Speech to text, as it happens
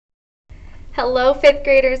Hello, fifth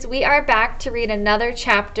graders. We are back to read another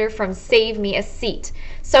chapter from Save Me a Seat.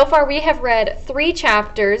 So far, we have read 3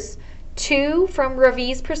 chapters, 2 from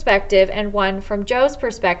Ravi's perspective and 1 from Joe's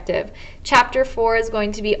perspective. Chapter 4 is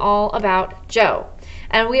going to be all about Joe.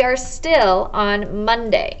 And we are still on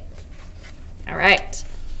Monday. All right.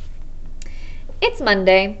 It's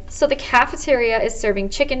Monday, so the cafeteria is serving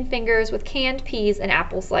chicken fingers with canned peas and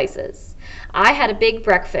apple slices. I had a big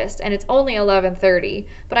breakfast, and it's only 11:30,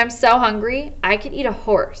 but I'm so hungry I could eat a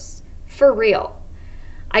horse. For real.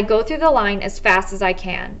 I go through the line as fast as I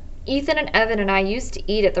can. Ethan and Evan and I used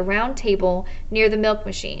to eat at the round table near the milk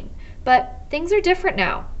machine, but things are different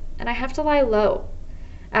now, and I have to lie low.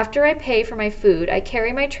 After I pay for my food, I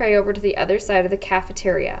carry my tray over to the other side of the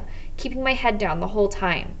cafeteria, keeping my head down the whole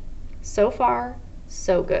time. So far,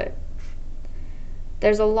 so good.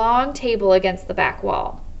 There's a long table against the back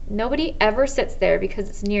wall. Nobody ever sits there because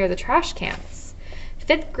it's near the trash cans.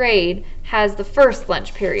 5th grade has the first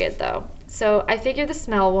lunch period, though, so I figure the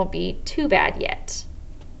smell won't be too bad yet.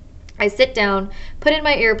 I sit down, put in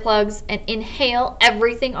my earplugs, and inhale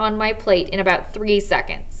everything on my plate in about 3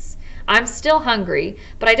 seconds. I'm still hungry,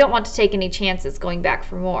 but I don't want to take any chances going back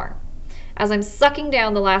for more. As I'm sucking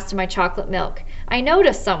down the last of my chocolate milk, I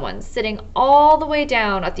notice someone sitting all the way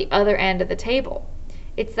down at the other end of the table.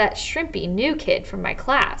 It's that shrimpy new kid from my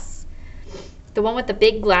class. The one with the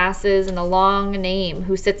big glasses and the long name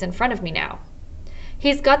who sits in front of me now.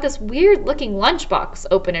 He's got this weird-looking lunchbox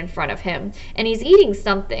open in front of him, and he's eating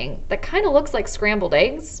something that kind of looks like scrambled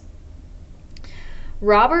eggs.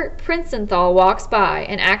 Robert Princenthal walks by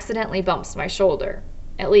and accidentally bumps my shoulder.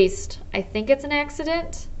 At least, I think it's an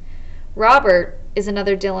accident. Robert is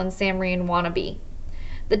another Dylan Samreen wannabe.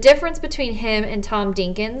 The difference between him and Tom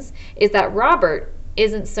Dinkins is that Robert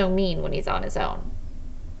isn't so mean when he's on his own.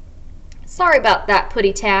 Sorry about that,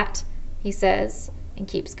 Putty Tat, he says, and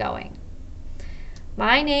keeps going.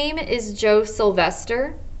 My name is Joe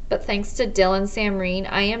Sylvester, but thanks to Dylan Samreen,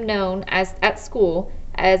 I am known at school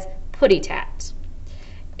as Putty Tat.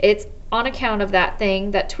 It's on account of that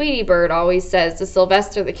thing that Tweety Bird always says to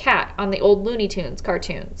Sylvester the cat on the old Looney Tunes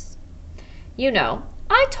cartoons. You know,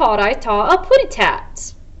 I taught a Putty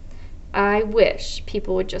Tat. I wish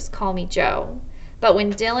people would just call me Joe. But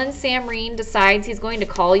when Dylan Samreen decides he's going to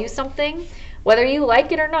call you something, whether you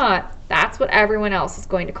like it or not, that's what everyone else is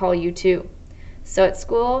going to call you too. So at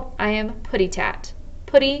school, I am Putty Tat.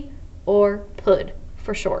 Putty or Pud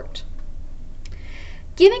for short.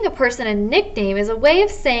 Giving a person a nickname is a way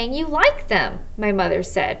of saying you like them, my mother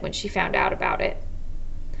said when she found out about it.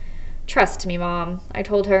 Trust me, Mom, I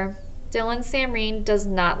told her. Dylan Samreen does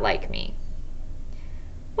not like me.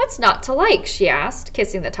 What's not to like? She asked,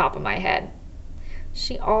 kissing the top of my head.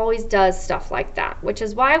 She always does stuff like that, which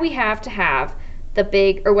is why we had to have the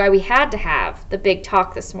big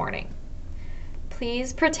talk this morning.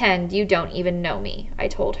 Please pretend you don't even know me, I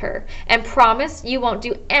told her, and promise you won't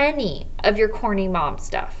do any of your corny mom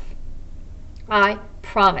stuff. I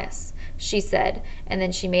promise, she said, and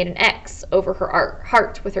then she made an X over her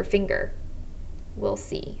heart with her finger. We'll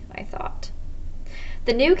see, I thought.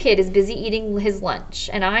 The new kid is busy eating his lunch,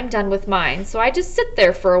 and I'm done with mine, so I just sit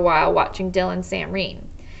there for a while watching Dylan Samreen.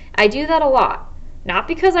 I do that a lot, not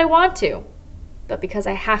because I want to, but because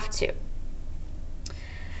I have to.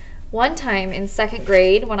 One time in 2nd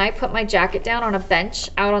grade, when I put my jacket down on a bench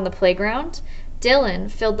out on the playground, Dylan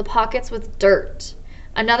filled the pockets with dirt.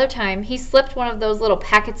 Another time, he slipped one of those little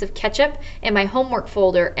packets of ketchup in my homework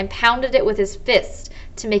folder and pounded it with his fist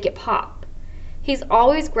to make it pop. He's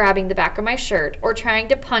always grabbing the back of my shirt or trying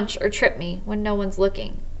to punch or trip me when no one's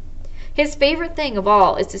looking. His favorite thing of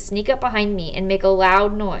all is to sneak up behind me and make a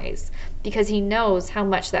loud noise because he knows how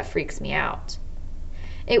much that freaks me out.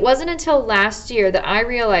 It wasn't until last year that I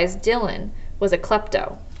realized Dylan was a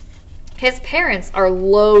klepto. His parents are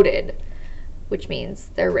loaded, which means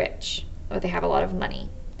they're rich or they have a lot of money.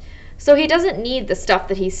 So he doesn't need the stuff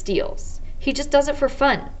that he steals. He just does it for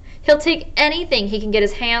fun. He'll take anything he can get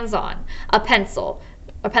his hands on, a pencil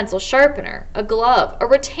sharpener, a glove, a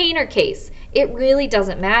retainer case. It really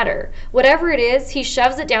doesn't matter. Whatever it is, he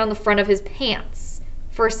shoves it down the front of his pants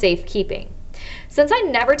for safekeeping. Since I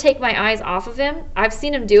never take my eyes off of him, I've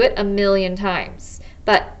seen him do it a million times.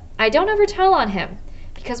 But I don't ever tell on him,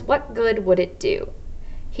 because what good would it do?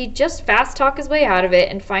 He'd just fast talk his way out of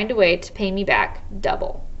it and find a way to pay me back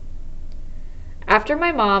double. After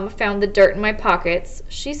my mom found the dirt in my pockets,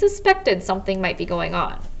 she suspected something might be going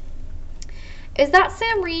on. Is that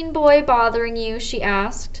Samreen boy bothering you? She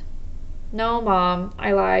asked. No, Mom,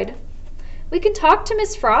 I lied. We can talk to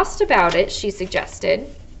Miss Frost about it, she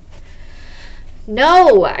suggested.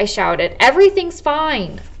 No, I shouted. Everything's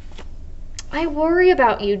fine. I worry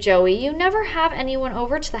about you, Joey. You never have anyone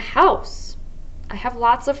over to the house. I have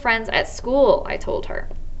lots of friends at school, I told her.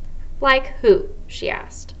 Like who? She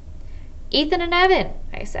asked. Ethan and Evan,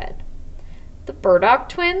 I said. The Burdock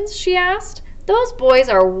twins? She asked. Those boys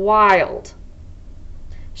are wild.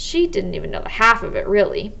 She didn't even know the half of it,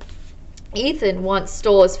 really. Ethan once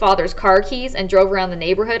stole his father's car keys and drove around the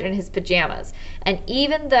neighborhood in his pajamas. And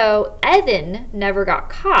even though Evan never got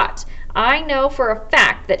caught, I know for a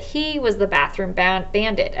fact that he was the bathroom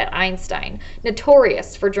bandit at Einstein,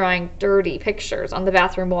 notorious for drawing dirty pictures on the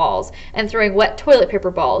bathroom walls and throwing wet toilet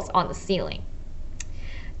paper balls on the ceiling.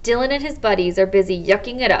 Dylan and his buddies are busy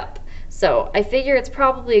yucking it up, so I figure it's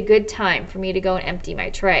probably a good time for me to go and empty my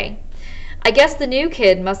tray. I guess the new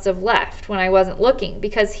kid must have left when I wasn't looking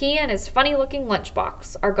because he and his funny-looking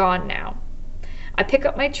lunchbox are gone now. I pick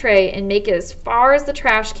up my tray and make it as far as the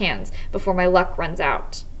trash cans before my luck runs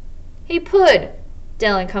out. Hey, Pud!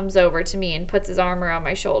 Dylan comes over to me and puts his arm around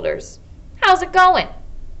my shoulders. How's it going?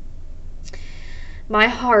 My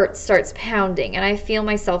heart starts pounding and I feel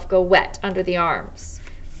myself go wet under the arms.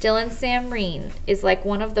 Dylan Samreen is like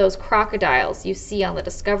one of those crocodiles you see on the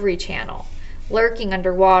Discovery Channel, lurking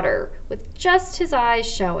underwater with just his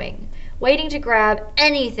eyes showing, waiting to grab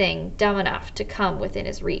anything dumb enough to come within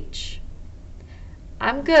his reach.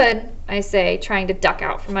 I'm good, I say, trying to duck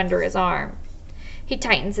out from under his arm. He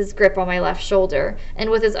tightens his grip on my left shoulder and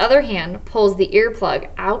with his other hand pulls the earplug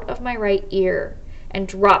out of my right ear and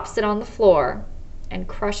drops it on the floor and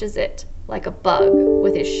crushes it like a bug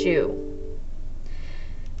with his shoe.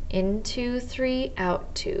 In 2, 3,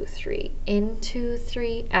 out 2, 3. In 2,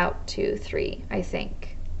 3, out 2, 3, I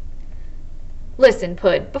think. Listen,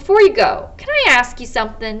 Pud, before you go, can I ask you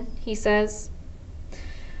something? He says.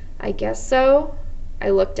 I guess so. I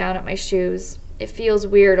look down at my shoes. It feels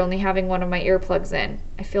weird only having one of my earplugs in.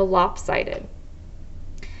 I feel lopsided.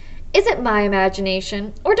 Is it my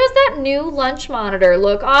imagination, or does that new lunch monitor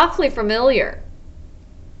look awfully familiar?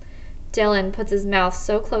 Dylan puts his mouth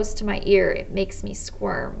so close to my ear it makes me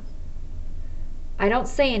squirm. I don't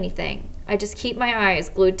say anything. I just keep my eyes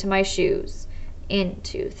glued to my shoes. In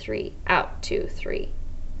 2, 3, out 2, 3.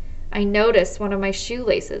 I notice one of my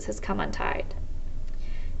shoelaces has come untied.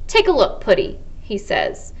 Take a look, Putty, he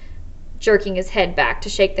says, jerking his head back to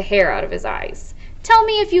shake the hair out of his eyes. Tell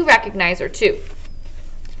me if you recognize her, too.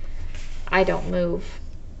 I don't move.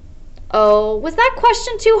 Oh, was that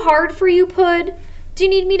question too hard for you, Pud? Do you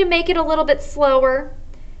need me to make it a little bit slower?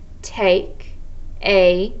 Take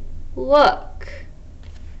a look.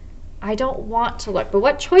 I don't want to look, but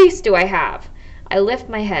what choice do I have? I lift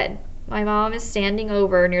my head. My mom is standing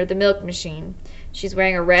over near the milk machine. She's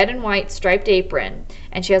wearing a red and white striped apron,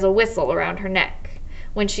 and she has a whistle around her neck.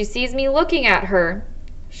 When she sees me looking at her,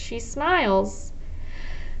 she smiles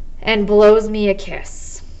and blows me a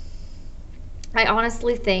kiss. I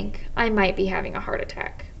honestly think I might be having a heart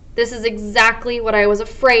attack. This is exactly what I was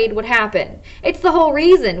afraid would happen. It's the whole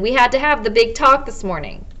reason we had to have the big talk this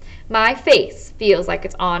morning. My face feels like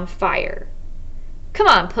it's on fire. Come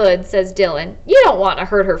on, Pud, says Dylan. You don't want to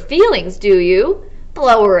hurt her feelings, do you?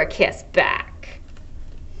 Blow her a kiss back.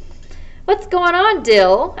 What's going on,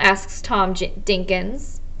 Dill? Asks Tom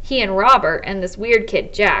Dinkins. He and Robert and this weird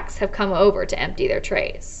kid Jax have come over to empty their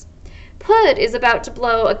trays. Pud is about to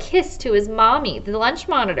blow a kiss to his mommy, the lunch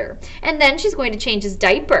monitor, and then she's going to change his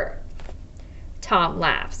diaper. Tom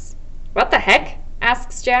laughs. What the heck?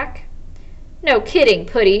 Asks Jack. No kidding,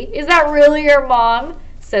 Putty. Is that really your mom?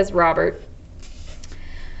 Says Robert.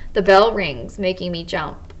 The bell rings, making me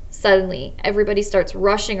jump. Suddenly, everybody starts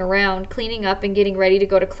rushing around, cleaning up and getting ready to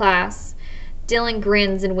go to class. Dylan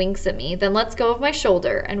grins and winks at me, then lets go of my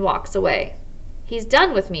shoulder and walks away. He's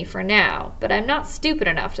done with me for now, but I'm not stupid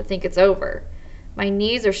enough to think it's over. My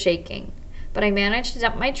knees are shaking, but I manage to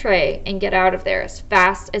dump my tray and get out of there as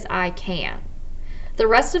fast as I can. The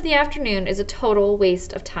rest of the afternoon is a total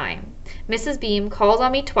waste of time. Mrs. Beam calls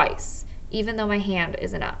on me twice, even though my hand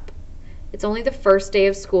isn't up. It's only the first day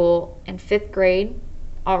of school, and 5th grade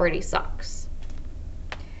already sucks.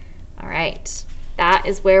 All right, that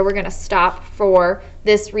is where we're going to stop for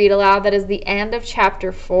this read aloud. That is the end of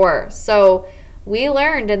chapter 4. So we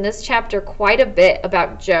learned in this chapter quite a bit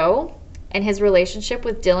about Joe and his relationship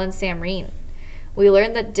with Dylan Samreen. We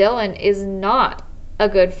learned that Dylan is not a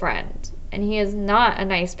good friend, and he is not a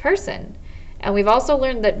nice person. And we've also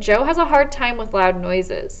learned that Joe has a hard time with loud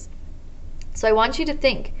noises. So I want you to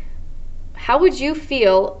think, how would you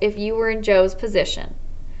feel if you were in Joe's position?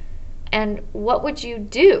 And what would you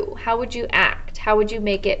do? How would you act? How would you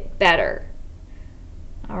make it better?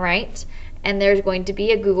 All right. And there's going to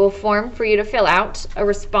be a Google form for you to fill out, a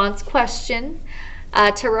response question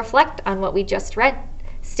to reflect on what we just read.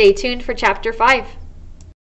 Stay Stay tuned for Chapter 5.